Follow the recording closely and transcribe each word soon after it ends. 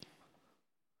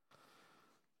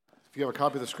If you have a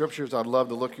copy of the scriptures, I'd love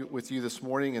to look with you this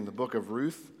morning in the book of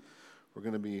Ruth. We're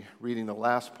going to be reading the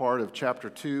last part of chapter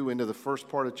 2 into the first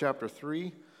part of chapter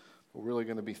 3. We're really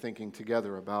going to be thinking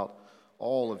together about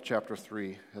all of chapter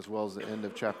 3 as well as the end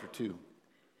of chapter 2.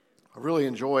 I really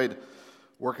enjoyed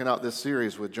working out this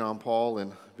series with John Paul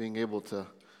and being able to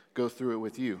go through it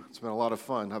with you. It's been a lot of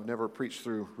fun. I've never preached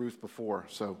through Ruth before,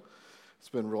 so it's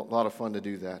been a lot of fun to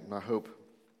do that. And I hope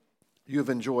you've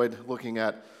enjoyed looking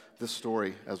at this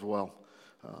story as well.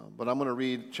 But I'm going to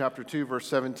read chapter 2, verse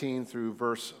 17 through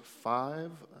verse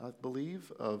 5, I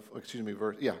believe, 5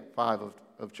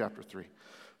 of chapter 3.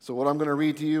 So what I'm going to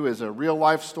read to you is a real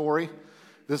life story.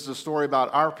 This is a story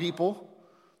about our people,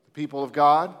 the people of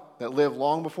God that lived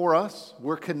long before us.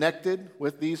 We're connected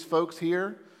with these folks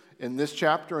here in this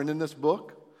chapter and in this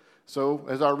book. So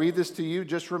as I read this to you,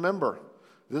 just remember,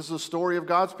 this is a story of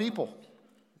God's people.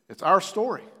 It's our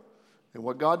story and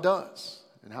what God does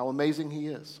and how amazing He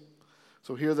is.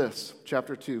 So hear this,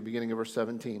 chapter 2, beginning of verse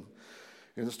 17.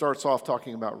 And it starts off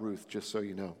talking about Ruth, just so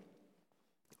you know.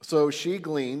 So she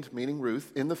gleaned, meaning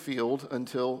Ruth, in the field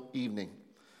until evening.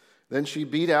 Then she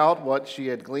beat out what she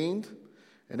had gleaned,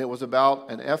 and it was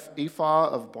about an ephah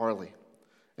of barley.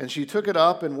 And she took it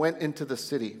up and went into the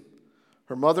city.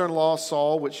 Her mother-in-law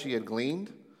saw what she had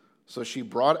gleaned, so she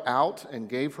brought out and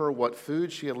gave her what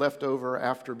food she had left over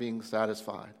after being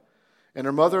satisfied. And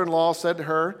her mother-in-law said to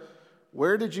her,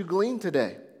 "Where did you glean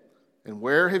today? And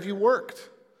where have you worked?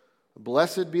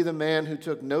 Blessed be the man who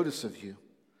took notice of you."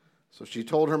 So she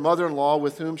told her mother-in-law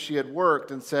with whom she had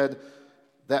worked and said,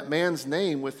 "That man's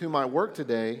name with whom I work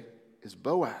today is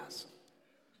Boaz."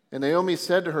 And Naomi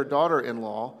said to her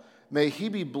daughter-in-law, "May he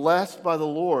be blessed by the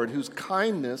Lord, whose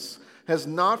kindness has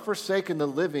not forsaken the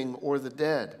living or the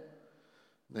dead."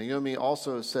 Naomi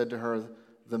also said to her,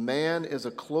 "The man is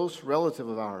a close relative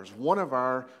of ours, one of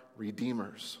our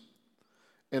redeemers."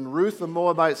 And Ruth the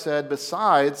Moabite said,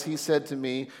 "Besides, he said to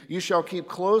me, 'You shall keep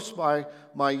close by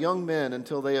my young men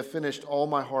until they have finished all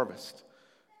my harvest.'"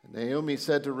 And Naomi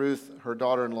said to Ruth, her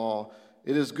daughter-in-law,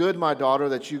 "It is good, my daughter,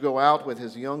 that you go out with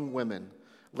his young women,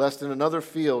 lest in another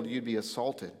field you'd be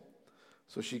assaulted."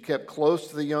 So she kept close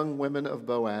to the young women of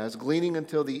Boaz, gleaning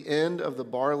until the end of the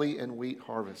barley and wheat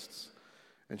harvests.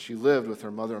 And she lived with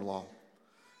her mother-in-law.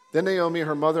 Then Naomi,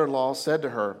 her mother-in-law, said to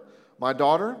her, "My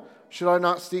daughter, should I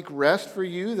not seek rest for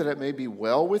you, that it may be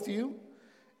well with you?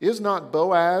 Is not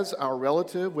Boaz our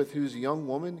relative with whose young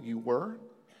woman you were?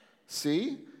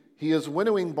 See, he is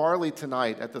winnowing barley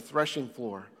tonight at the threshing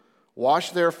floor.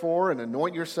 Wash therefore and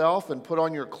anoint yourself and put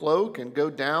on your cloak and go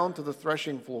down to the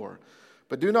threshing floor.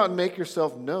 But do not make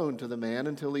yourself known to the man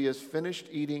until he has finished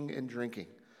eating and drinking.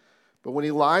 But when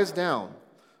he lies down,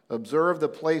 observe the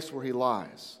place where he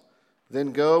lies.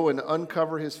 Then go and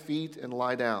uncover his feet and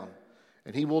lie down,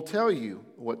 and he will tell you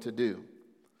what to do."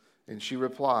 And she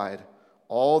replied,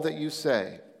 "All that you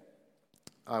say,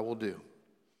 I will do."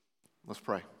 Let's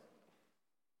pray.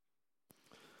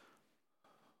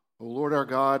 O Lord our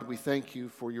God, we thank you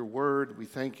for your word. We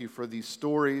thank you for these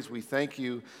stories. We thank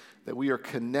you that we are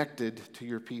connected to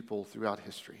your people throughout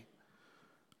history.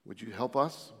 Would you help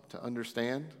us to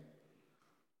understand?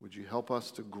 Would you help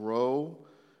us to grow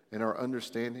in our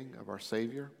understanding of our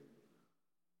Savior?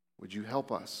 Would you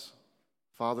help us,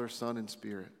 Father, Son, and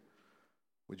Spirit?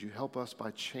 Would you help us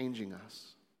by changing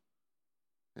us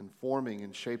and forming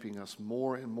and shaping us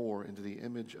more and more into the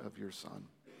image of your Son?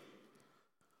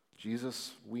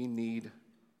 Jesus, we need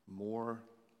more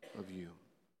of you.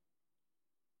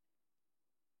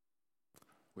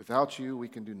 Without you, we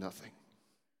can do nothing.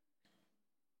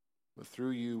 But through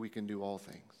you, we can do all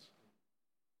things.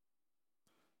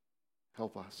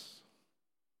 Help us.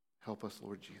 Help us,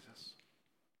 Lord Jesus.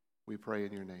 We pray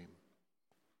in your name.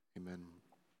 Amen.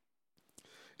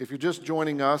 If you're just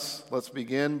joining us, let's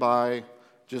begin by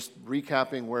just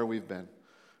recapping where we've been.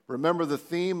 Remember, the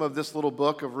theme of this little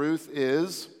book of Ruth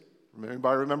is,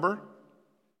 anybody remember?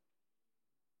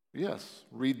 Yes,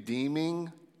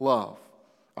 redeeming love.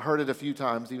 I heard it a few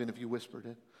times, even if you whispered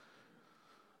it.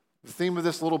 The theme of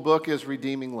this little book is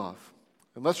redeeming love.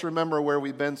 And let's remember where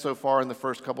we've been so far in the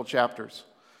first couple chapters.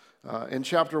 In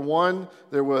chapter 1,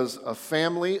 there was a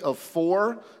family of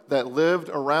 4 that lived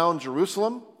around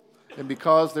Jerusalem. And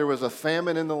because there was a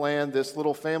famine in the land, this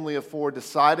little family of 4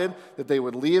 decided that they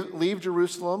would leave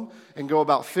Jerusalem and go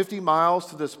about 50 miles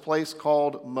to this place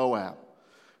called Moab.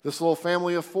 This little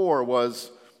family of 4 was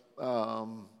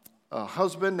a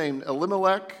husband named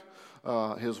Elimelech.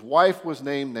 His wife was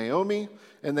named Naomi.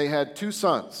 And they had 2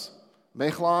 sons,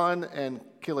 Mahlon and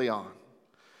Chilion.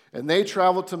 And they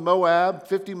traveled to Moab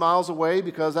 50 miles away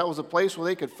because that was a place where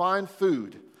they could find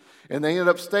food. And they ended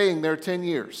up staying there 10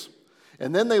 years.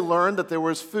 And then they learned that there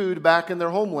was food back in their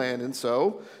homeland, and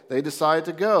so they decided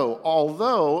to go.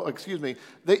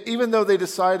 Even though they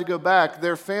decided to go back,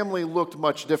 their family looked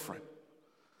much different.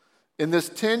 In this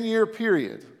 10-year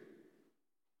period,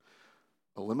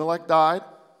 Elimelech died,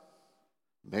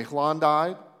 Mahlon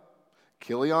died,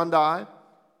 Chilion died.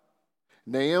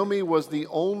 Naomi was the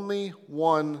only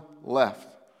one left.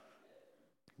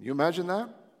 Can you imagine that?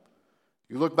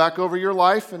 You look back over your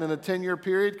life, and in a 10-year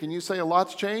period, can you say a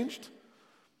lot's changed?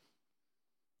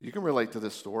 You can relate to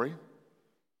this story.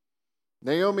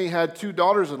 Naomi had 2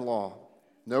 daughters-in-law,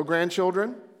 no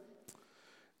grandchildren,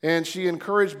 and she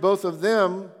encouraged both of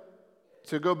them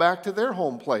to go back to their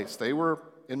home place. They were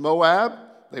in Moab.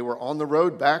 They were on the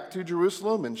road back to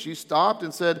Jerusalem, and she stopped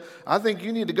and said, I think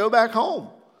you need to go back home.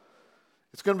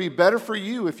 It's going to be better for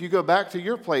you if you go back to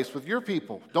your place with your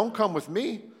people. Don't come with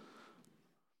me.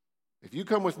 If you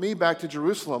come with me back to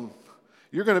Jerusalem,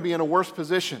 you're going to be in a worse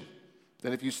position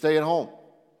than if you stay at home.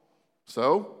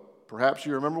 So, perhaps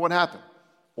you remember what happened.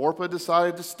 Orpah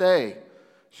decided to stay.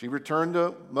 She returned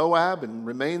to Moab and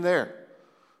remained there.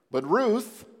 But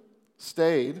Ruth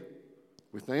stayed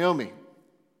with Naomi.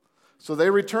 So they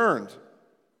returned.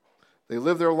 They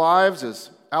lived their lives as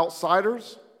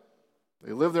outsiders.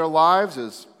 They lived their lives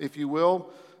as, if you will,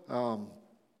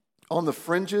 on the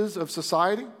fringes of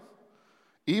society.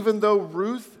 Even though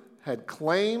Ruth had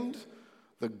claimed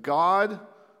the God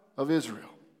of Israel,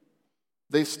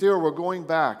 they still were going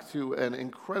back to an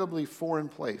incredibly foreign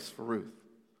place for Ruth.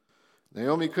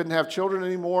 Naomi couldn't have children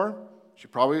anymore.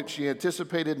 She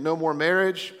anticipated no more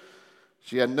marriage.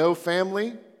 She had no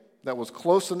family that was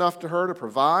close enough to her to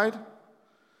provide.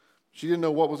 She didn't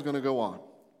know what was going to go on.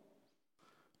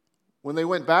 When they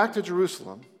went back to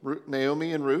Jerusalem,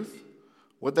 Naomi and Ruth,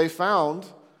 what they found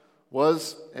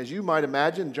was, as you might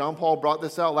imagine, John Paul brought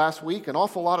this out last week, an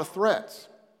awful lot of threats.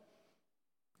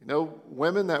 You know,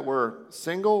 women that were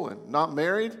single and not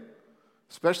married,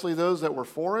 especially those that were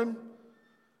foreign,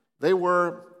 they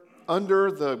were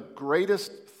under the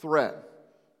greatest threat.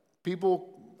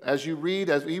 People, as you read,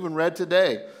 as we even read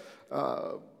today,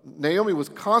 Naomi was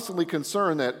constantly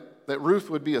concerned that Ruth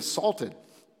would be assaulted.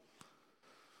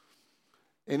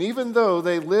 And even though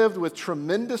they lived with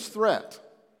tremendous threat,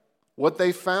 what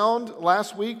they found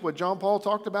last week, what John Paul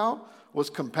talked about, was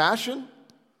compassion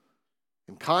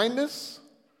and kindness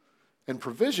and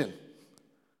provision.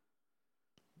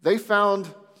 They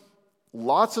found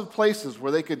lots of places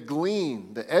where they could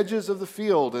glean the edges of the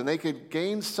field, and they could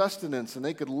gain sustenance, and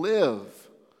they could live.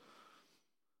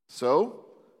 So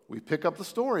we pick up the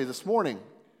story this morning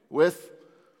with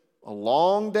a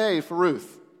long day for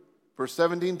Ruth. Verse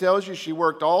 17 tells you she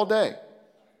worked all day.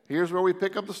 Here's where we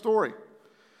pick up the story.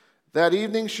 That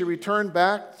evening she returned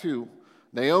back to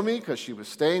Naomi because she was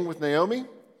staying with Naomi.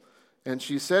 And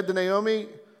she said to Naomi,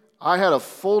 I had a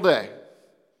full day.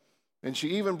 And she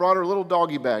even brought her little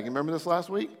doggy bag. You remember this last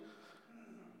week?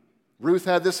 Ruth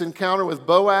had this encounter with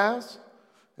Boaz.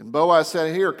 And Boaz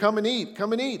said, here, come and eat,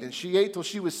 come and eat. And she ate till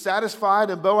she was satisfied.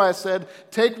 And Boaz said,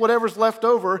 take whatever's left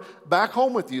over back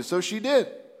home with you. So she did.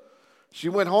 She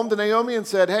went home to Naomi and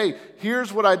said, hey,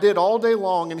 here's what I did all day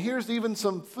long, and here's even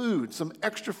some food, some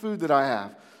extra food that I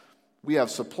have. We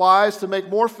have supplies to make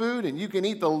more food, and you can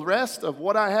eat the rest of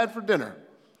what I had for dinner.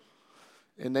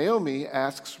 And Naomi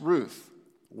asks Ruth,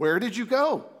 where did you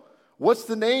go? What's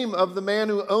the name of the man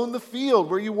who owned the field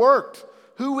where you worked?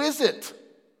 Who is it?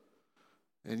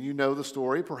 And you know the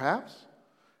story, perhaps.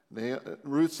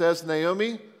 Ruth says to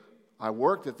Naomi, I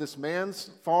worked at this man's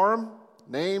farm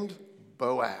named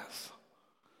Boaz.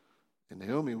 And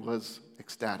Naomi was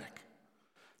ecstatic.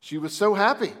 She was so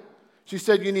happy. She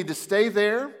said, you need to stay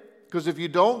there, because if you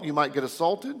don't, you might get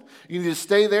assaulted. You need to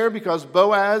stay there because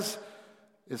Boaz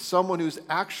is someone who's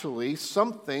actually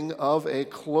something of a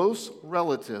close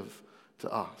relative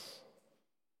to us.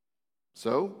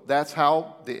 So that's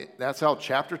how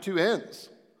chapter 2 ends.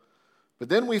 But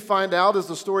then we find out as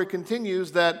the story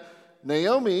continues that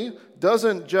Naomi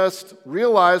doesn't just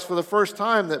realize for the first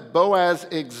time that Boaz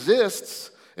exists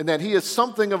and that he is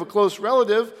something of a close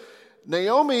relative.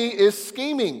 Naomi is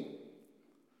scheming.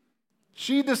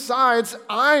 She decides,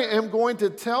 I am going to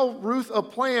tell Ruth a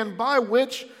plan by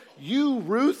which you,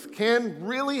 Ruth, can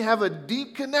really have a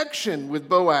deep connection with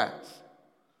Boaz.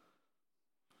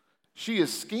 She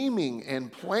is scheming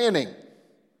and planning.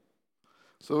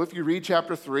 So if you read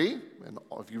chapter 3, and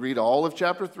if you read all of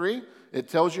chapter 3, it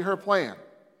tells you her plan.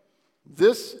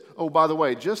 By the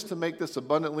way, just to make this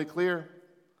abundantly clear,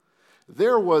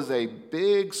 there was a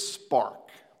big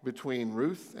spark between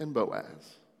Ruth and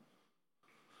Boaz.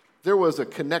 There was a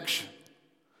connection.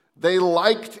 They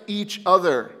liked each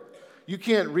other. You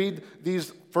can't read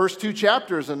these first two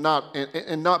chapters and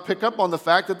not pick up on the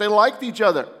fact that they liked each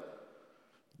other.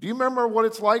 Do you remember what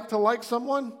it's like to like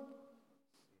someone?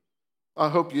 I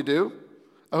hope you do.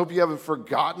 I hope you haven't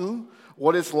forgotten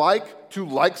what it's like to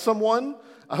like someone.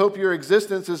 I hope your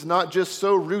existence is not just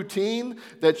so routine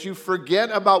that you forget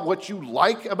about what you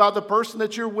like about the person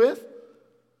that you're with,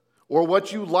 or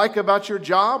what you like about your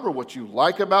job, or what you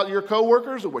like about your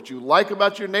coworkers, or what you like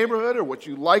about your neighborhood, or what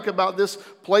you like about this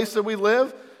place that we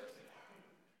live.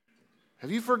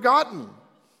 Have you forgotten?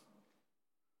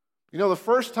 You know, the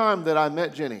first time that I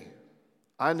met Jenny,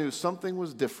 I knew something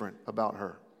was different about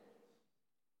her.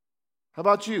 How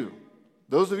about you?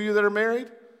 Those of you that are married,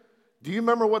 do you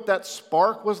remember what that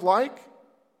spark was like?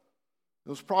 It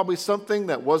was probably something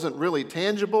that wasn't really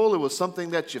tangible. It was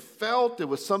something that you felt. It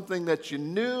was something that you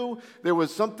knew. There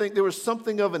was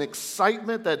something of an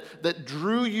excitement that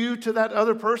drew you to that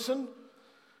other person,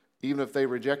 even if they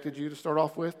rejected you to start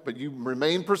off with, but you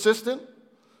remained persistent.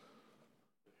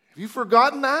 Have you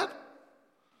forgotten that?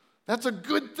 That's a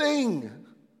good thing.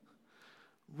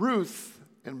 Ruth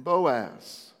and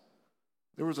Boaz.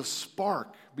 There was a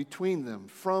spark between them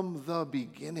from the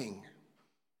beginning.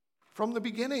 From the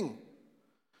beginning.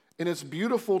 And it's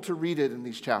beautiful to read it in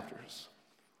these chapters.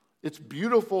 It's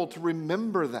beautiful to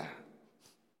remember that.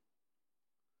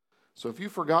 So if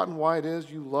you've forgotten why it is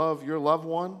you love your loved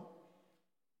one,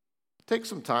 take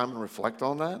some time and reflect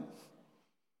on that.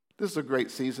 This is a great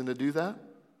season to do that.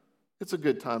 It's a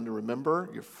good time to remember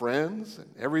your friends and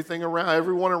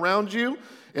everyone around you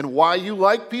and why you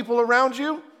like people around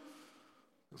you.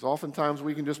 Because oftentimes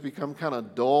we can just become kind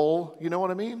of dull, you know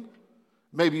what I mean?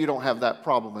 Maybe you don't have that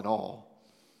problem at all.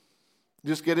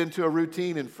 Just get into a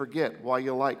routine and forget why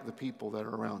you like the people that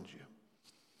are around you.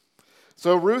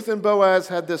 So Ruth and Boaz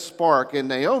had this spark, and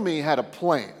Naomi had a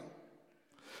plan.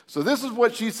 So this is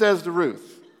what she says to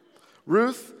Ruth.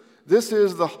 Ruth, this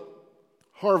is the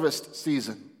harvest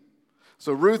season.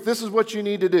 So Ruth, this is what you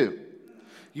need to do.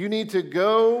 You need to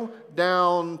go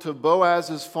down to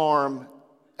Boaz's farm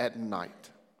at night.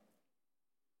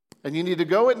 And you need to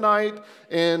go at night,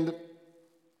 and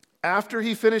after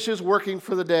he finishes working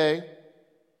for the day,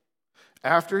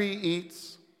 after he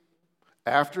eats,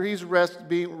 after he's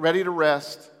being ready to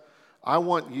rest, I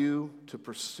want you to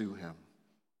pursue him.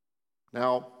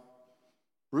 Now,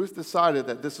 Ruth decided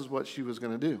that this is what she was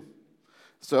going to do.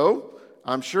 So,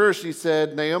 I'm sure she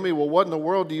said, Naomi, well, what in the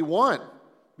world do you want?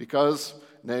 Because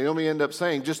Naomi ended up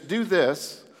saying, just do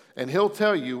this, and he'll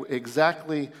tell you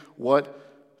exactly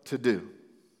what to do.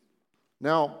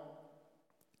 Now,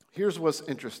 here's what's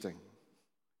interesting.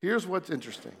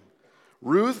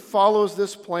 Ruth follows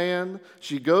this plan.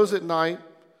 She goes at night.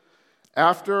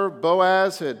 After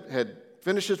Boaz had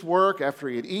finished his work, after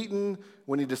he had eaten,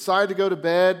 when he decided to go to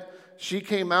bed, she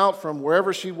came out from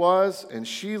wherever she was, and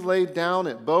she laid down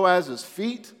at Boaz's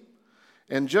feet.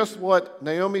 And just what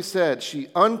Naomi said, she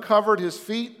uncovered his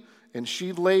feet, and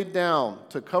she laid down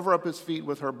to cover up his feet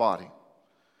with her body.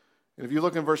 And if you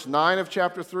look in verse 9 of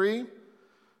chapter 3,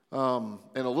 and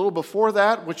a little before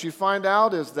that, what you find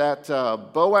out is that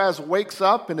Boaz wakes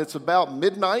up, and it's about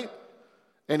midnight,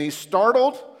 and he's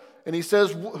startled, and he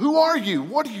says, who are you?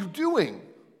 What are you doing?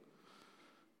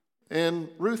 And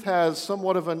Ruth has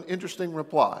somewhat of an interesting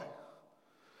reply.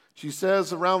 She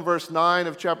says around verse 9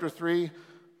 of chapter 3,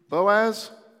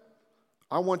 Boaz,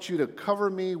 I want you to cover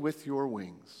me with your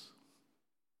wings.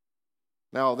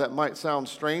 Now, that might sound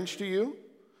strange to you,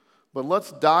 but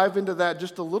let's dive into that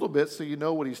just a little bit so you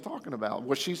know what he's talking about,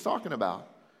 what she's talking about.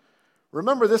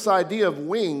 Remember, this idea of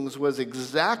wings was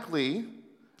exactly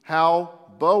how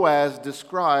Boaz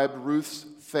described Ruth's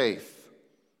faith.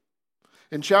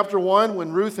 In chapter 1,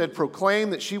 when Ruth had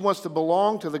proclaimed that she wants to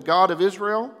belong to the God of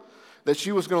Israel, that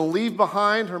she was going to leave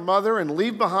behind her mother and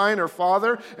leave behind her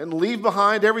father and leave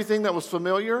behind everything that was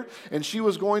familiar, and she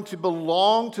was going to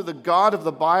belong to the God of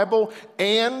the Bible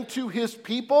and to his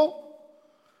people,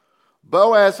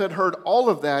 Boaz had heard all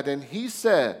of that, and he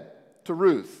said to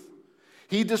Ruth,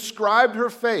 he described her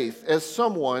faith as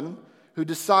someone who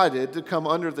decided to come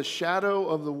under the shadow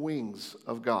of the wings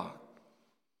of God.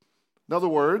 In other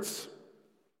words,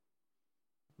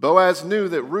 Boaz knew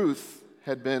that Ruth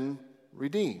had been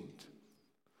redeemed.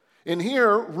 And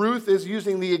here, Ruth is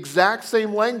using the exact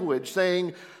same language,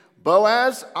 saying,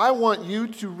 Boaz, I want you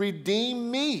to redeem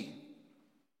me.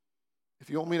 If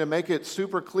you want me to make it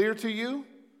super clear to you,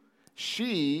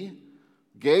 she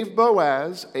gave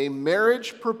Boaz a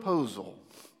marriage proposal.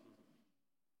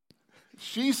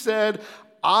 She said,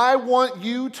 I want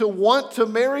you to want to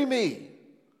marry me.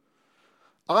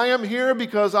 I am here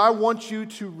because I want you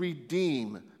to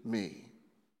redeem me.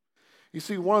 You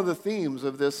see, one of the themes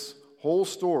of this whole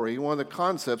story, one of the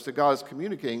concepts that God is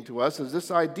communicating to us is this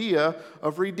idea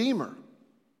of Redeemer.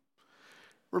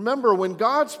 Remember, when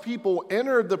God's people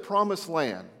entered the promised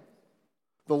land,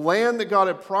 the land that God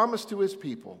had promised to his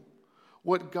people,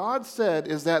 what God said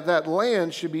is that that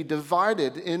land should be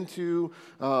divided into,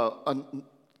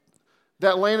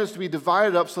 that land is to be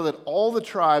divided up so that all the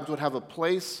tribes would have a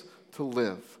place to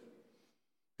live.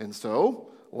 And so,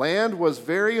 land was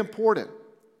very important.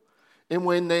 And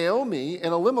when Naomi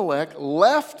and Elimelech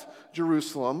left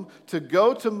Jerusalem to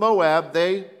go to Moab,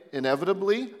 they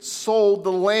inevitably sold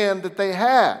the land that they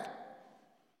had.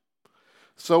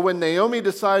 So when Naomi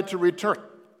decided to return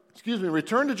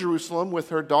to Jerusalem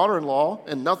with her daughter-in-law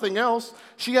and nothing else,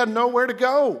 she had nowhere to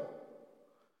go.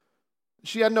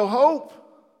 She had no hope.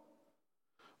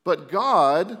 But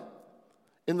God,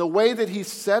 in the way that he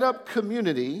set up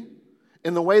community,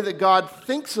 in the way that God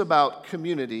thinks about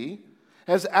community,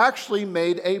 has actually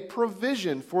made a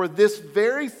provision for this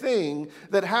very thing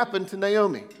that happened to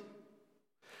Naomi.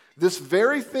 This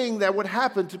very thing that would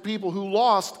happen to people who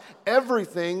lost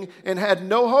everything and had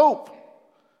no hope.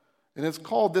 And it's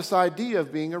called this idea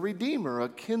of being a redeemer, a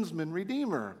kinsman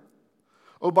redeemer.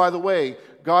 Oh, by the way,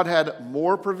 God had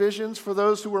more provisions for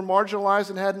those who were marginalized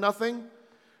and had nothing.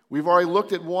 We've already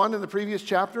looked at one in the previous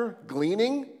chapter,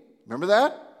 gleaning. Remember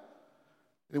that?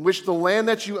 In which the land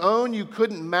that you own, you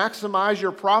couldn't maximize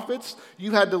your profits.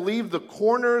 You had to leave the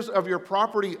corners of your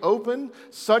property open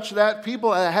such that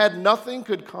people that had nothing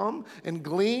could come and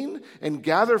glean and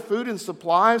gather food and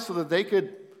supplies so that they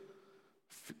could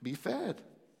be fed,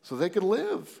 so they could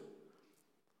live.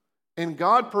 And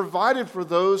God provided for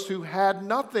those who had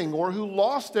nothing or who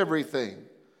lost everything,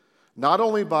 not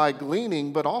only by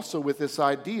gleaning, but also with this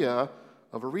idea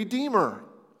of a redeemer.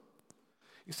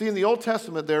 You see, in the Old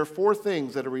Testament, there are 4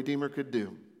 things that a redeemer could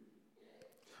do.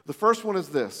 The first one is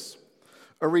this.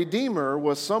 A redeemer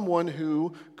was someone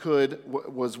who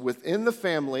was within the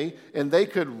family, and they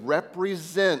could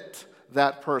represent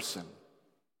that person.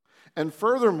 And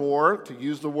furthermore, to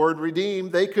use the word redeem,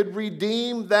 they could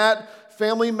redeem that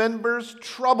family member's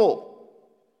trouble.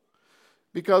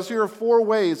 Because here are 4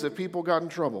 ways that people got in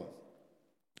trouble.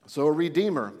 So a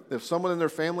redeemer, if someone in their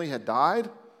family had died,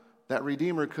 that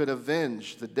redeemer could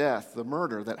avenge the death, the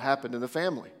murder that happened in the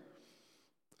family.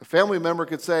 A family member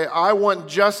could say, I want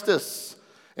justice,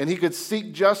 and he could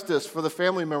seek justice for the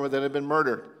family member that had been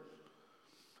murdered.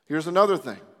 Here's another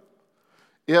thing.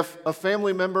 If a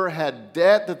family member had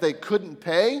debt that they couldn't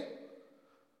pay,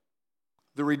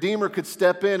 the redeemer could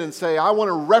step in and say, I want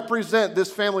to represent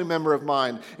this family member of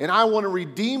mine, and I want to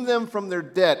redeem them from their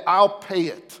debt. I'll pay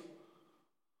it.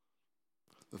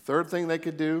 The third thing they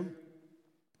could do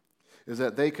is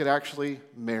that they could actually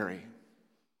marry.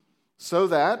 So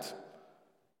that,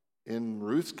 in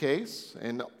Ruth's case,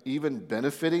 and even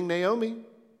benefiting Naomi,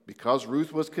 because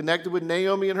Ruth was connected with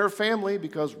Naomi and her family,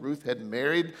 because Ruth had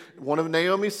married one of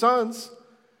Naomi's sons,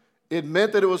 it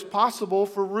meant that it was possible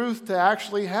for Ruth to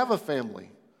actually have a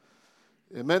family.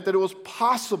 It meant that it was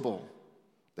possible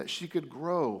that she could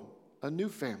grow a new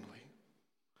family.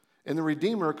 And the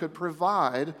Redeemer could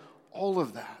provide all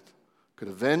of that. Could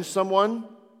avenge someone,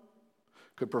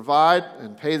 could provide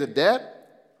and pay the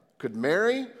debt, could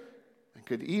marry, and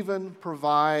could even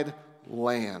provide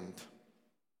land.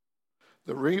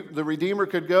 The Redeemer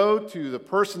could go to the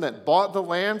person that bought the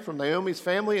land from Naomi's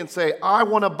family and say, I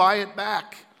want to buy it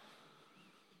back.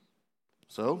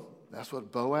 So that's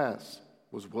what Boaz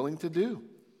was willing to do.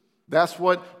 That's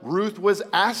what Ruth was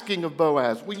asking of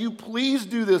Boaz. Will you please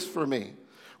do this for me?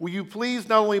 Will you please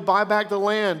not only buy back the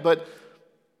land, but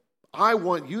I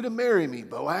want you to marry me,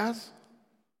 Boaz.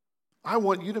 I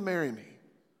want you to marry me.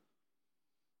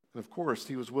 And of course,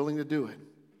 he was willing to do it.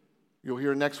 You'll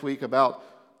hear next week about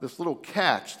this little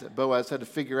catch that Boaz had to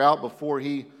figure out before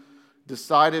he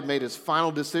made his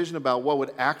final decision about what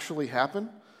would actually happen.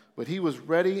 But he was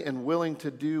ready and willing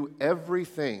to do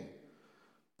everything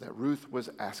that Ruth was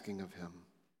asking of him.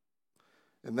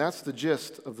 And that's the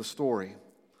gist of the story.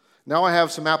 Now I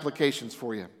have some applications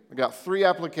for you. I got 3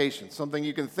 applications, something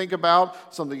you can think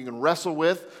about, something you can wrestle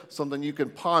with, something you can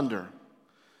ponder.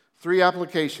 3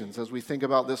 applications as we think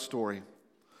about this story.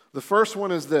 The first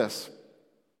one is this.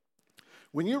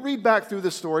 When you read back through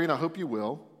this story, and I hope you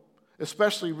will,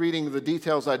 especially reading the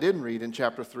details I didn't read in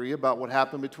chapter 3 about what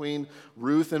happened between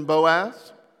Ruth and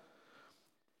Boaz,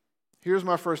 here's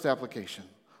my first application.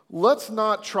 Let's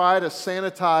not try to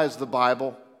sanitize the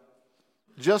Bible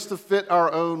just to fit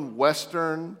our own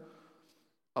Western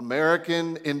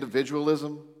American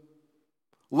individualism.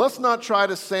 Let's not try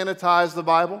to sanitize the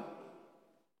Bible.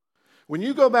 When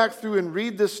you go back through and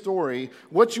read this story,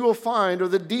 what you will find are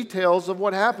the details of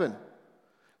what happened.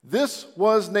 This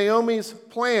was Naomi's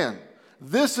plan.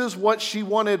 This is what she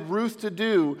wanted Ruth to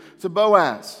do to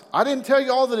Boaz. I didn't tell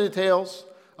you all the details.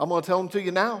 I'm going to tell them to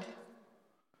you now.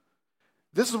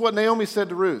 This is what Naomi said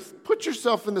to Ruth. Put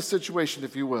yourself in the situation,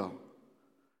 if you will.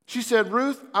 She said,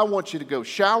 Ruth, I want you to go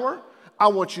shower. I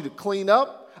want you to clean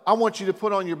up. I want you to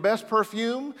put on your best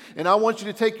perfume. And I want you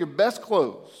to take your best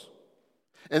clothes.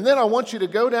 And then I want you to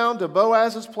go down to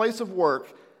Boaz's place of work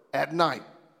at night.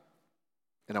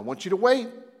 And I want you to wait.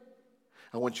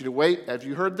 I want you to wait, as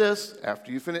you heard this,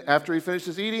 after he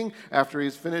finishes eating, after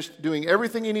he's finished doing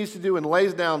everything he needs to do and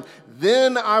lays down,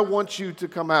 then I want you to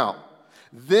come out.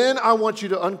 Then I want you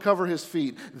to uncover his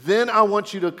feet. Then I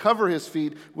want you to cover his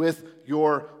feet with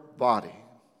your body.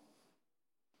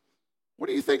 What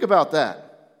do you think about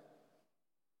that?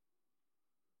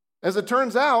 As it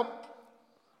turns out,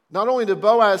 not only did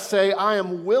Boaz say, I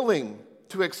am willing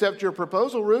to accept your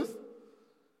proposal, Ruth,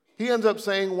 he ends up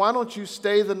saying, why don't you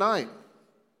stay the night?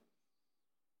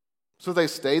 So they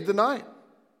stayed the night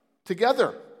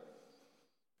together.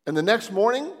 And the next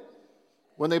morning,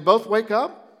 when they both wake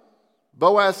up,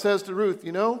 Boaz says to Ruth,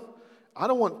 you know, I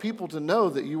don't want people to know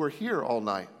that you were here all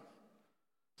night.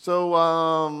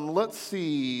 So let's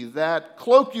see, that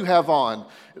cloak you have on,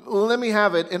 let me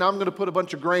have it, and I'm going to put a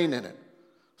bunch of grain in it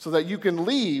so that you can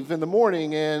leave in the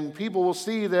morning and people will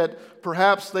see that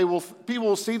perhaps people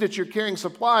will see that you're carrying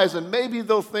supplies and maybe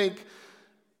they'll think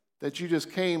that you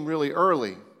just came really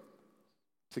early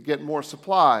to get more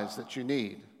supplies that you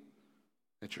need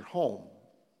at your home.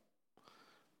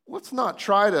 Let's not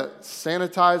try to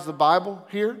sanitize the Bible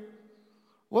here.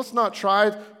 Let's not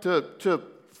try to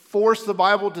force the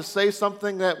Bible to say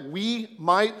something that we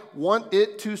might want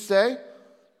it to say.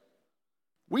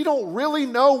 We don't really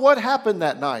know what happened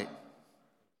that night,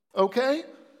 okay?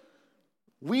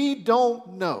 We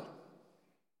don't know.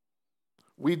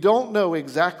 We don't know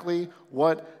exactly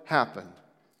what happened.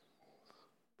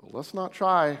 But let's not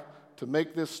try to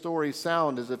make this story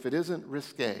sound as if it isn't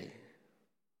risque.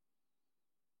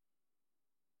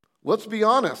 Let's be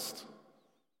honest.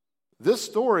 This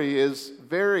story is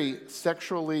very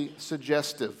sexually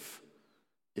suggestive,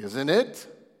 isn't it?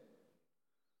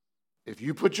 If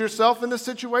you put yourself in this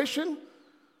situation,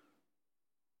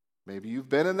 maybe you've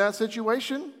been in that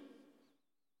situation,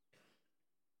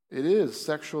 it is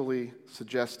sexually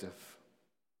suggestive.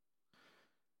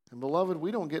 And beloved,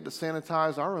 we don't get to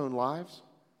sanitize our own lives.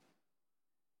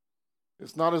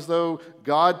 It's not as though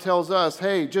God tells us,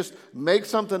 hey, just make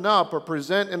something up or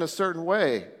present in a certain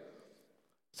way.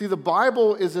 See, the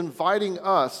Bible is inviting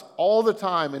us all the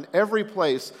time in every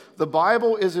place. The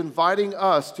Bible is inviting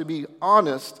us to be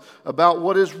honest about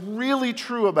what is really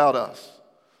true about us.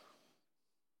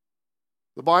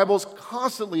 The Bible's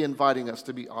constantly inviting us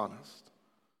to be honest.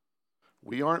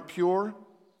 We aren't pure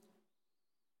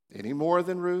any more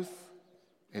than Ruth,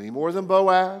 any more than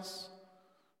Boaz,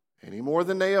 any more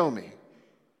than Naomi.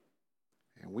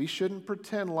 And we shouldn't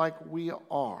pretend like we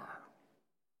are.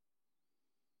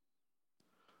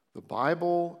 The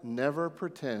Bible never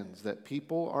pretends that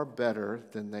people are better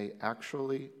than they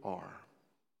actually are.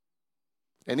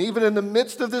 And even in the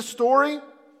midst of this story,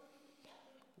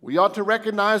 we ought to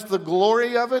recognize the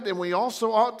glory of it, and we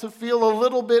also ought to feel a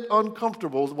little bit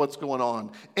uncomfortable with what's going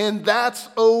on. And that's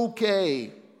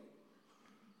okay.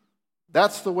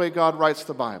 That's the way God writes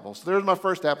the Bible. So there's my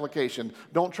first application.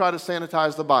 Don't try to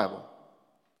sanitize the Bible.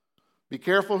 Be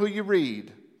careful who you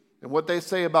read and what they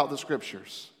say about the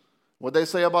Scriptures, what they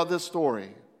say about this story.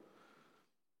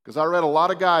 Because I read a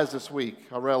lot of guys this week.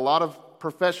 I read a lot of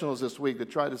professionals this week that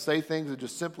tried to say things that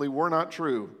just simply were not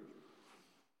true.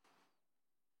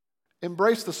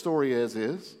 Embrace the story as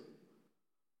is,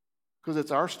 because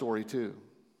it's our story too.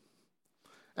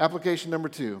 Application number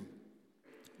 2.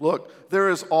 Look, there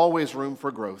is always room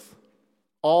for growth.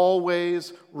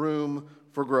 Always room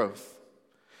for growth.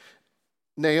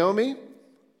 Naomi,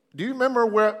 do you remember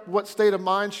what state of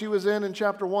mind she was in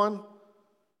chapter 1?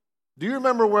 Do you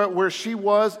remember where she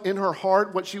was in her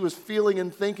heart, what she was feeling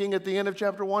and thinking at the end of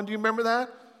chapter 1? Do you remember that?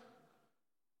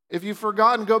 If you've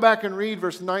forgotten, go back and read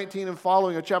verse 19 and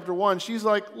following of chapter 1. She's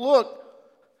like, look,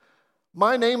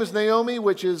 my name is Naomi,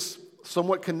 which is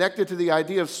somewhat connected to the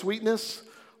idea of sweetness,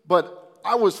 but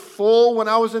I was full when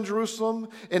I was in Jerusalem,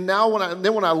 and now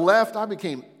when I left, I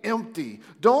became empty.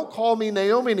 Don't call me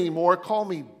Naomi anymore, call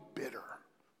me bitter.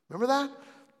 Remember that?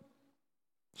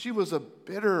 She was a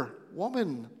bitter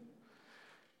woman.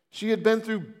 She had been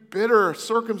through bitter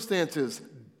circumstances,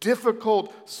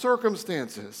 difficult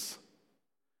circumstances.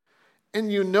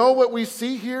 And you know what we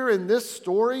see here in this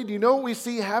story? Do you know what we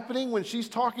see happening when she's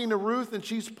talking to Ruth and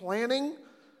she's planning?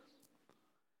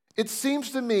 It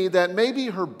seems to me that maybe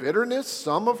her bitterness,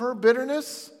 some of her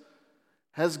bitterness,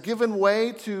 has given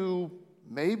way to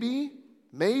maybe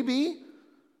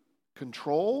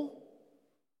control,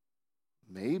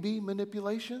 maybe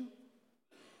manipulation.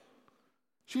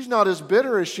 She's not as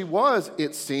bitter as she was,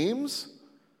 it seems.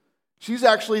 She's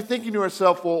actually thinking to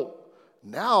herself, well,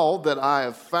 now that I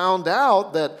have found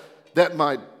out that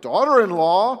my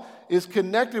daughter-in-law is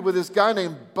connected with this guy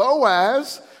named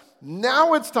Boaz,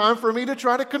 now it's time for me to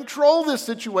try to control this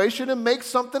situation and make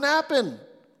something happen.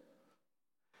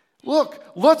 Look,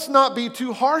 let's not be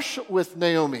too harsh with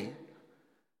Naomi.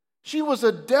 She was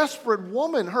a desperate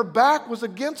woman. Her back was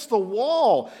against the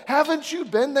wall. Haven't you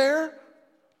been there?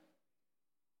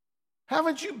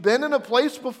 Haven't you been in a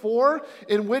place before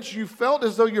in which you felt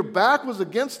as though your back was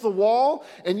against the wall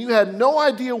and you had no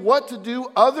idea what to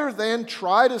do other than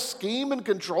try to scheme and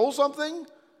control something?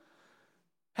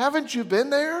 Haven't you been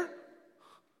there?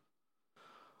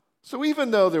 So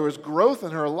even though there was growth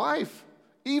in her life,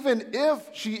 even if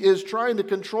she is trying to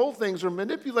control things or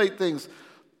manipulate things,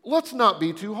 let's not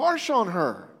be too harsh on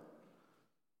her.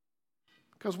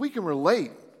 Because we can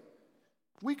relate.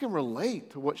 We can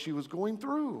relate to what she was going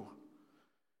through.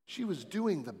 She was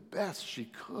doing the best she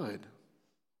could.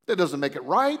 That doesn't make it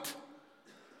right.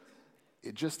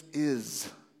 It just is,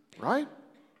 right?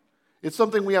 It's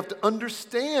something we have to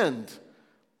understand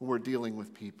when we're dealing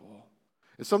with people.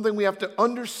 It's something we have to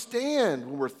understand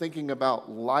when we're thinking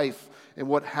about life and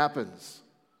what happens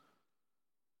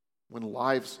when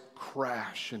lives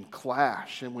crash and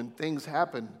clash and when things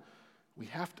happen. We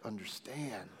have to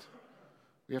understand.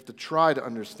 We have to try to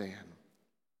understand.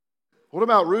 What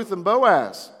about Ruth and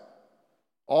Boaz?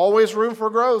 Always room for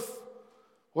growth.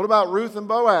 What about Ruth and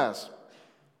Boaz?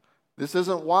 This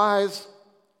isn't wise.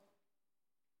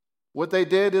 What they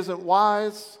did isn't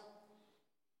wise.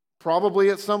 Probably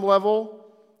at some level,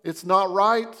 it's not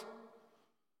right.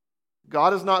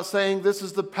 God is not saying this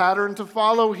is the pattern to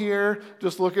follow here.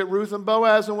 Just look at Ruth and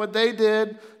Boaz and what they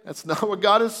did. That's not what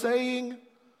God is saying.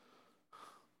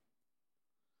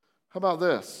 How about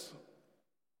this?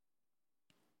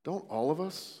 Don't all of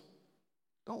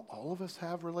us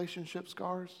have relationship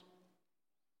scars?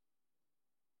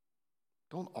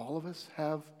 Don't all of us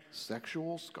have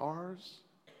sexual scars?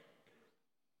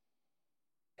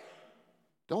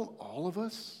 Don't all of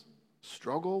us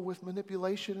struggle with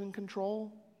manipulation and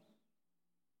control?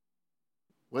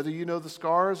 Whether you know the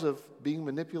scars of being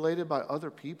manipulated by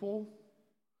other people,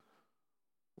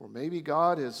 or maybe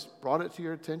God has brought it to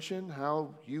your attention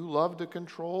how you love to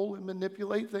control and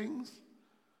manipulate things.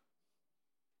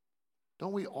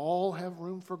 Don't we all have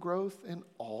room for growth in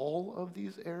all of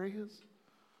these areas?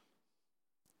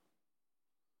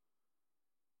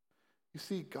 You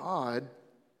see, God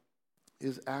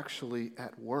is actually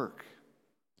at work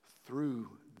through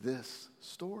this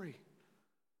story.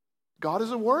 God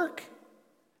is at work.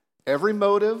 Every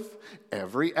motive,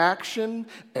 every action,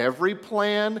 every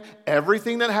plan,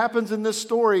 everything that happens in this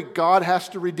story, God has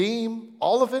to redeem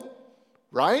all of it,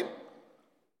 right?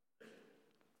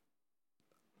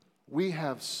 We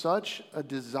have such a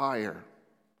desire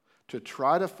to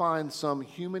try to find some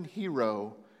human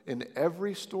hero in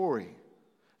every story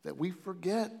that we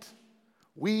forget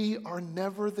we are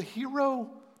never the hero.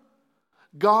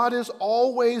 God is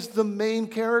always the main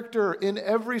character in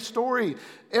every story.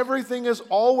 Everything is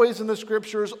always in the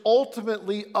scriptures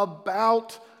ultimately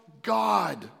about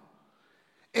God.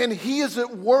 And He is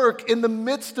at work in the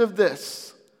midst of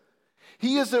this.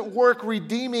 He is at work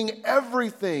redeeming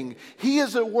everything. He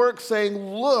is at work saying,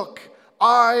 look,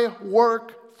 I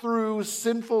work through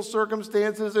sinful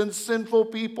circumstances and sinful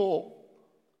people.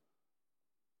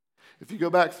 If you go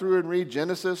back through and read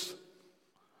Genesis,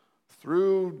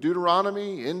 through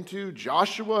Deuteronomy, into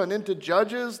Joshua, and into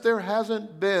Judges, there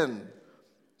hasn't been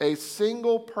a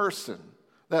single person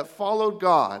that followed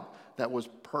God that was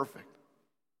perfect.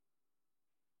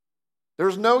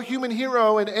 There's no human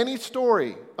hero in any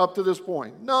story up to this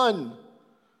point. None.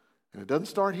 And it doesn't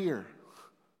start here.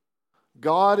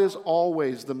 God is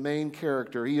always the main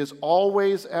character. He is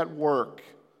always at work.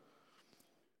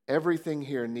 Everything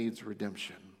here needs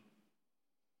redemption.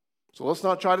 So let's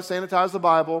not try to sanitize the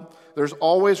Bible. There's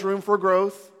always room for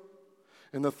growth.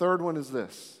 And the third one is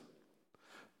this: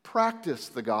 practice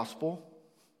the gospel.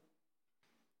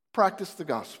 Practice the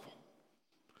gospel.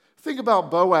 Think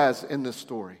about Boaz in this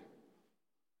story.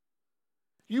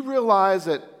 You realize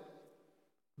that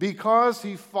because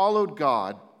he followed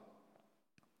God,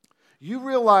 you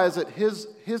realize that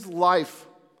his life,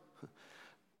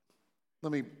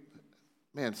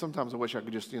 sometimes I wish I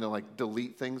could just,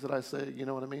 delete things that I say, you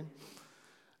know what I mean?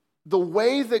 The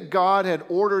way that God had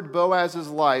ordered Boaz's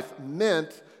life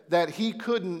meant that he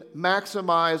couldn't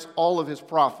maximize all of his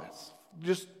profits.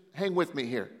 Just hang with me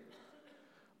here.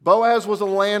 Boaz was a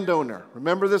landowner.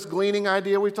 Remember this gleaning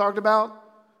idea we talked about?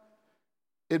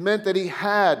 It meant that he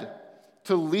had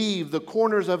to leave the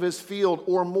corners of his field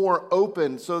or more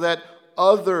open so that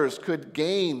others could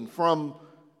gain from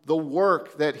the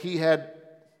work that he had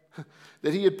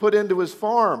put into his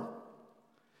farm.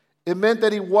 It meant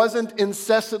that he wasn't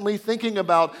incessantly thinking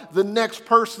about the next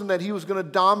person that he was going to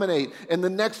dominate and the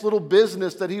next little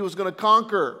business that he was going to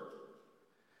conquer.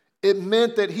 It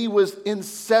meant that he was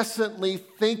incessantly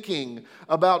thinking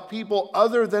about people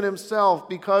other than himself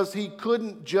because he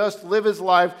couldn't just live his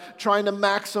life trying to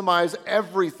maximize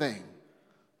everything.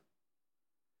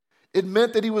 It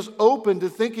meant that he was open to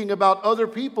thinking about other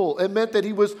people. It meant that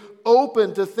he was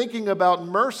open to thinking about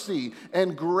mercy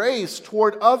and grace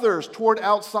toward others, toward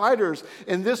outsiders.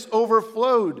 And this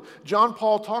overflowed. John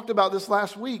Paul talked about this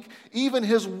last week. Even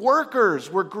his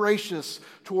workers were gracious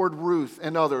toward Ruth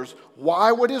and others.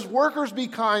 Why would his workers be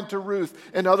kind to Ruth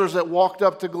and others that walked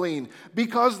up to glean?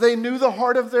 Because they knew the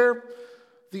heart of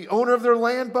the owner of their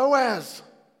land, Boaz.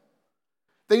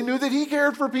 They knew that he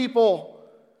cared for people.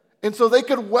 And so they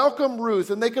could welcome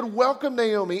Ruth and they could welcome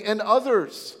Naomi and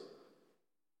others.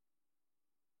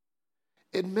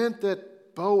 It meant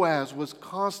that Boaz was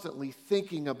constantly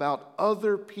thinking about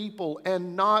other people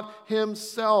and not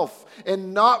himself,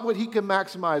 and not what he could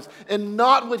maximize, and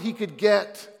not what he could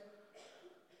get.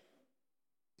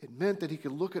 It meant that he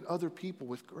could look at other people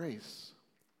with grace.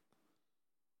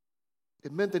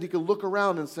 It meant that he could look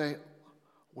around and say,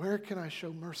 where can I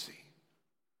show mercy?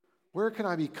 Where can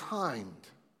I be kind?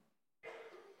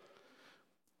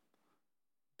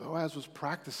 Boaz was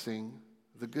practicing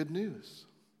the good news.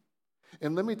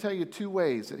 And let me tell you 2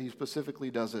 ways that he specifically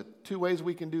does it. 2 ways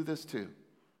we can do this too.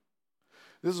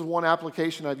 This is one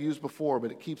application I've used before,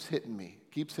 but it keeps hitting me.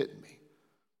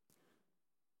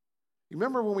 You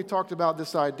remember when we talked about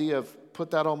this idea of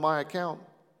put that on my account?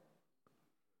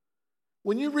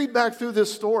 When you read back through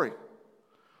this story,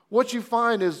 what you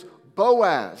find is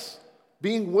Boaz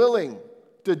being willing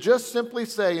to just simply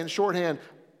say in shorthand,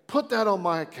 put that on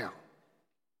my account.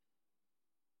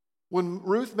 When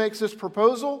Ruth makes this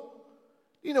proposal,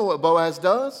 you know what Boaz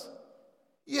does?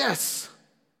 Yes,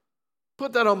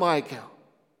 put that on my account.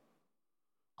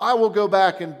 I will go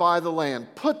back and buy the land.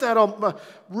 Put that on my...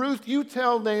 Ruth, you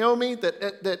tell Naomi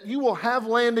that you will have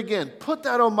land again. Put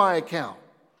that on my account.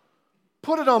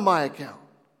 Put it on my account.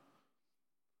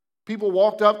 People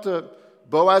walked up to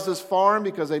Boaz's farm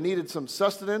because they needed some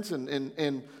sustenance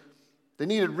and they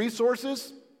needed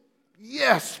resources.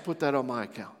 Yes, put that on my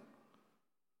account.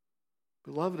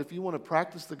 Beloved, if you want to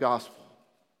practice the gospel,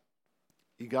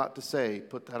 you got to say,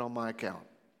 put that on my account.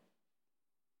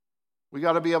 We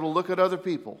got to be able to look at other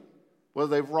people, whether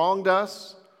they've wronged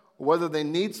us or whether they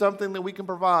need something that we can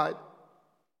provide,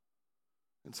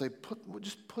 and say,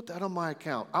 just put that on my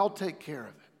account. I'll take care of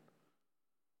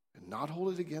it, and not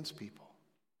hold it against people.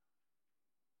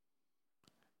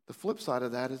 The flip side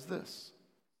of that is this.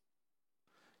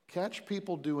 Catch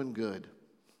people doing good.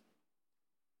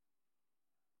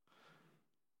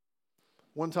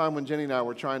 One time when Jenny and I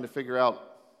were trying to figure out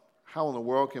how in the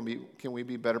world can we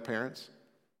be better parents?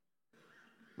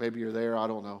 Maybe you're there, I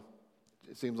don't know.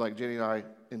 It seems like Jenny and I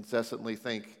incessantly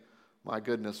think, my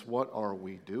goodness, what are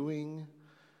we doing?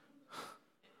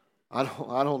 I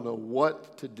don't know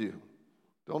what to do.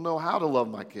 Don't know how to love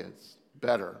my kids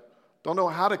better. Don't know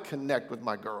how to connect with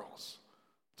my girls.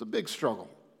 It's a big struggle.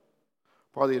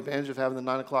 Part of the advantage of having the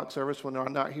 9 o'clock service when they're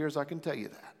not here is I can tell you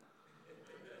that.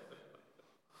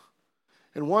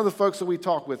 And one of the folks that we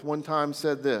talked with one time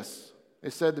said this. They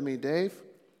said to me, Dave,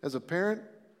 as a parent,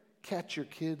 catch your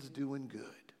kids doing good.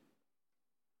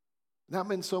 And that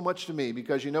meant so much to me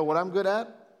because you know what I'm good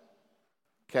at?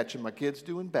 Catching my kids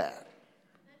doing bad.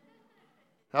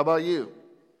 How about you?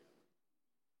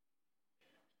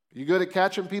 You good at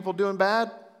catching people doing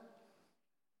bad?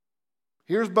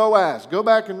 Here's Boaz. Go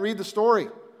back and read the story.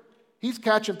 He's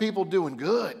catching people doing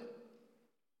good.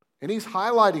 And he's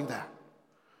highlighting that.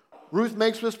 Ruth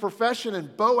makes this profession,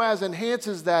 and Boaz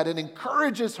enhances that and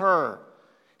encourages her.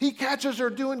 He catches her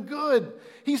doing good.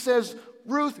 He says,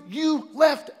 Ruth, you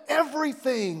left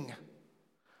everything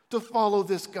to follow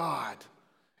this God.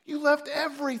 You left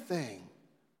everything.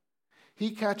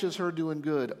 He catches her doing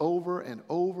good over and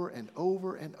over and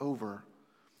over and over.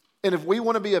 And if we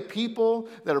want to be a people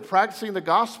that are practicing the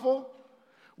gospel,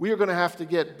 we are going to have to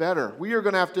get better. We are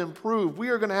going to have to improve. We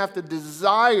are going to have to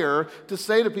desire to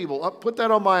say to people, put that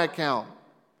on my account.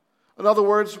 In other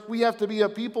words, we have to be a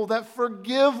people that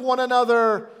forgive one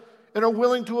another and are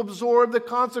willing to absorb the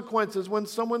consequences when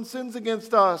someone sins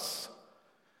against us.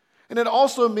 And it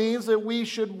also means that we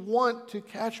should want to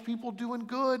catch people doing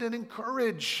good and to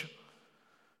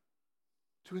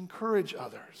encourage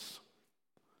others.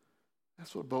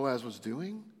 That's what Boaz was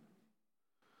doing.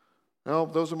 Well,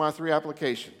 those are my 3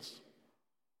 applications.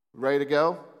 Ready to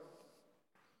go?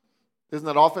 Isn't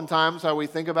that oftentimes how we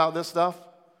think about this stuff?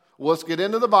 Well, let's get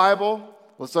into the Bible,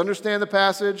 let's understand the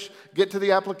passage, get to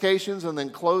the applications, and then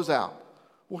close out.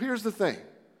 Well, here's the thing.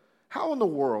 How in the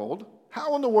world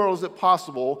is it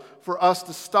possible for us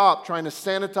to stop trying to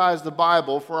sanitize the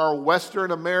Bible for our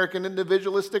Western American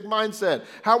individualistic mindset?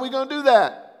 How are we going to do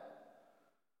that?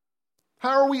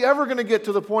 How are we ever going to get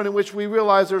to the point in which we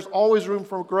realize there's always room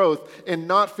for growth and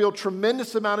not feel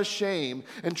tremendous amount of shame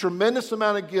and tremendous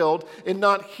amount of guilt and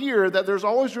not hear that there's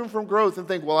always room for growth and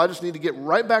think, well, I just need to get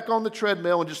right back on the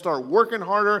treadmill and just start working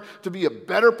harder to be a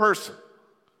better person?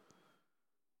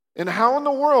 And how in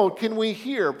the world can we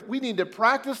hear? We need to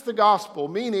practice the gospel,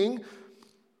 meaning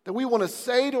that we want to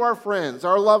say to our friends,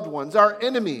 our loved ones, our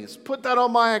enemies, put that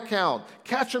on my account,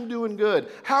 catch them doing good.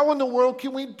 How in the world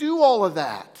can we do all of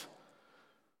that?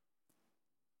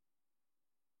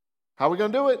 How are we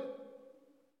going to do it?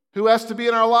 Who has to be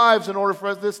in our lives in order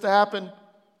for this to happen?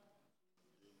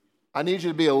 I need you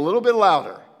to be a little bit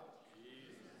louder.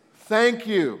 Thank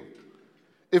you.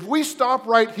 If we stop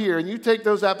right here and you take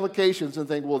those applications and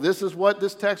think, well, this is what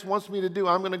this text wants me to do,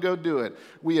 I'm going to go do it.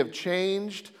 We have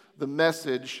changed the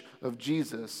message of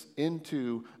Jesus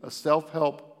into a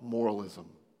self-help moralism.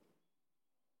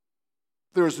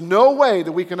 There's no way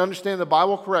that we can understand the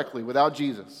Bible correctly without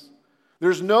Jesus.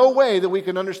 There's no way that we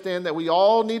can understand that we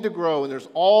all need to grow and there's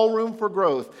all room for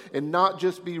growth and not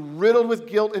just be riddled with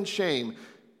guilt and shame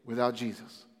without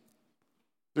Jesus.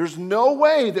 There's no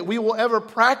way that we will ever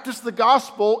practice the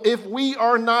gospel if we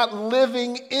are not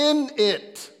living in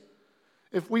it,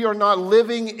 if we are not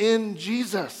living in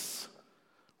Jesus,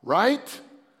 right?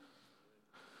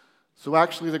 So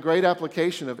actually the great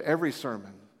application of every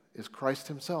sermon is Christ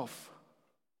himself.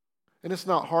 And it's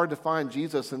not hard to find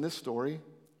Jesus in this story.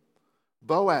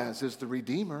 Boaz is the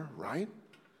redeemer, right?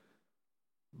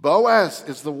 Boaz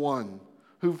is the one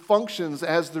who functions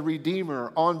as the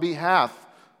redeemer on behalf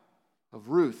of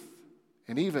Ruth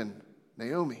and even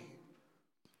Naomi.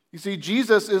 You see,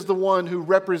 Jesus is the one who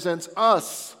represents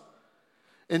us,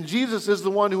 and Jesus is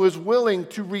the one who is willing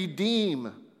to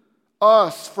redeem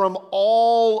us from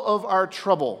all of our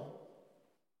trouble.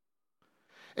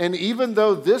 And even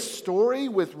though this story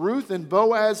with Ruth and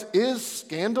Boaz is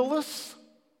scandalous,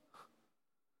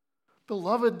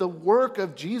 beloved, the work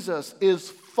of Jesus is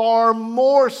far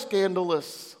more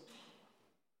scandalous.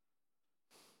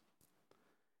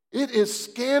 It is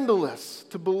scandalous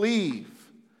to believe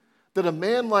that a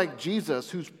man like Jesus,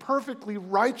 who's perfectly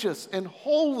righteous and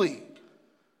holy,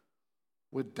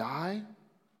 would die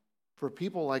for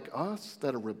people like us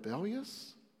that are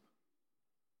rebellious.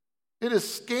 It is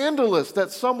scandalous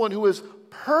that someone who is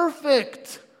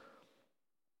perfect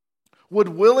would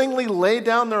willingly lay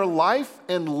down their life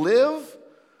and live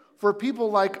for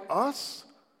people like us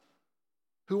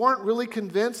who aren't really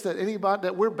convinced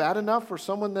that we're bad enough for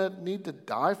someone that need to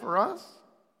die for us.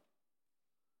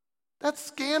 That's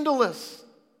scandalous.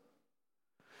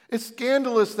 It's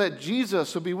scandalous that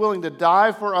Jesus would be willing to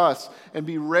die for us and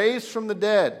be raised from the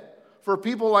dead for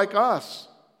people like us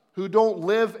who don't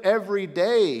live every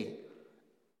day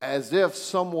as if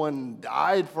someone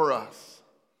died for us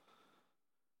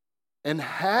and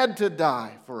had to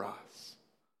die for us.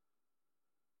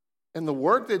 And the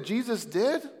work that Jesus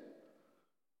did,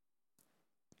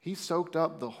 he soaked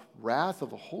up the wrath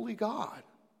of a holy God.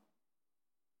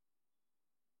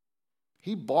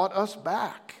 He bought us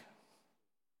back.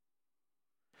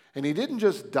 And he didn't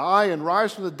just die and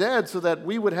rise from the dead so that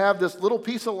we would have this little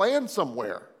piece of land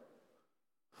somewhere.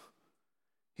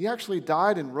 He actually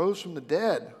died and rose from the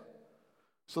dead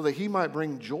so that he might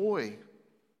bring joy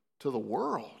to the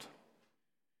world.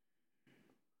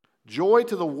 Joy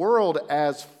to the world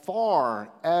as far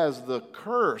as the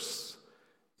curse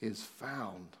is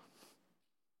found.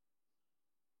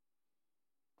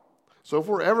 So if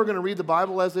we're ever going to read the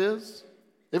Bible as is,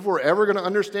 if we're ever going to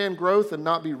understand growth and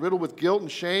not be riddled with guilt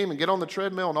and shame and get on the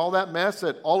treadmill and all that mess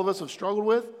that all of us have struggled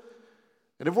with,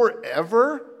 and if we're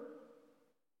ever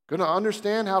going to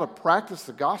understand how to practice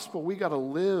the gospel, we got to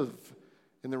live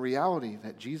in the reality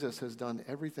that Jesus has done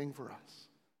everything for us.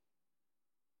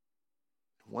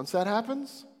 Once that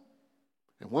happens,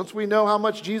 and once we know how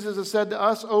much Jesus has said to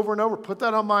us over and over, put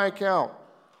that on my account,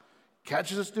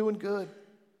 catches us doing good,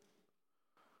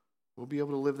 we'll be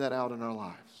able to live that out in our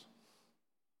lives.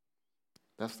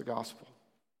 That's the gospel.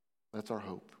 That's our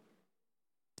hope.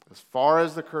 As far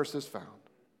as the curse is found.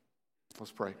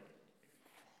 Let's pray.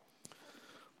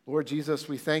 Lord Jesus,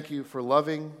 we thank you for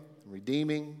loving,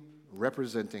 redeeming,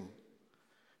 representing.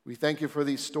 We thank you for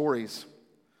these stories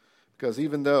because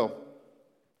even though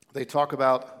they talk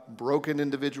about broken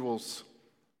individuals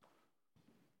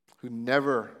who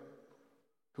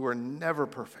are never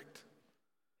perfect,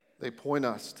 they point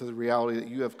us to the reality that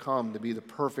you have come to be the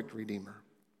perfect Redeemer.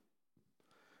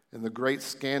 And the great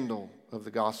scandal of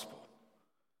the gospel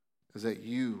is that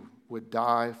you would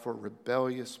die for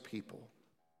rebellious people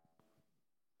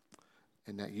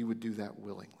and that you would do that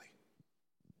willingly.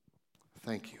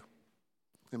 Thank you.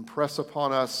 Impress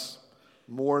upon us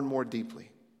more and more deeply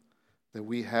that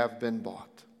we have been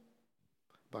bought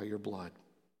by your blood.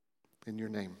 In your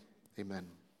name, amen.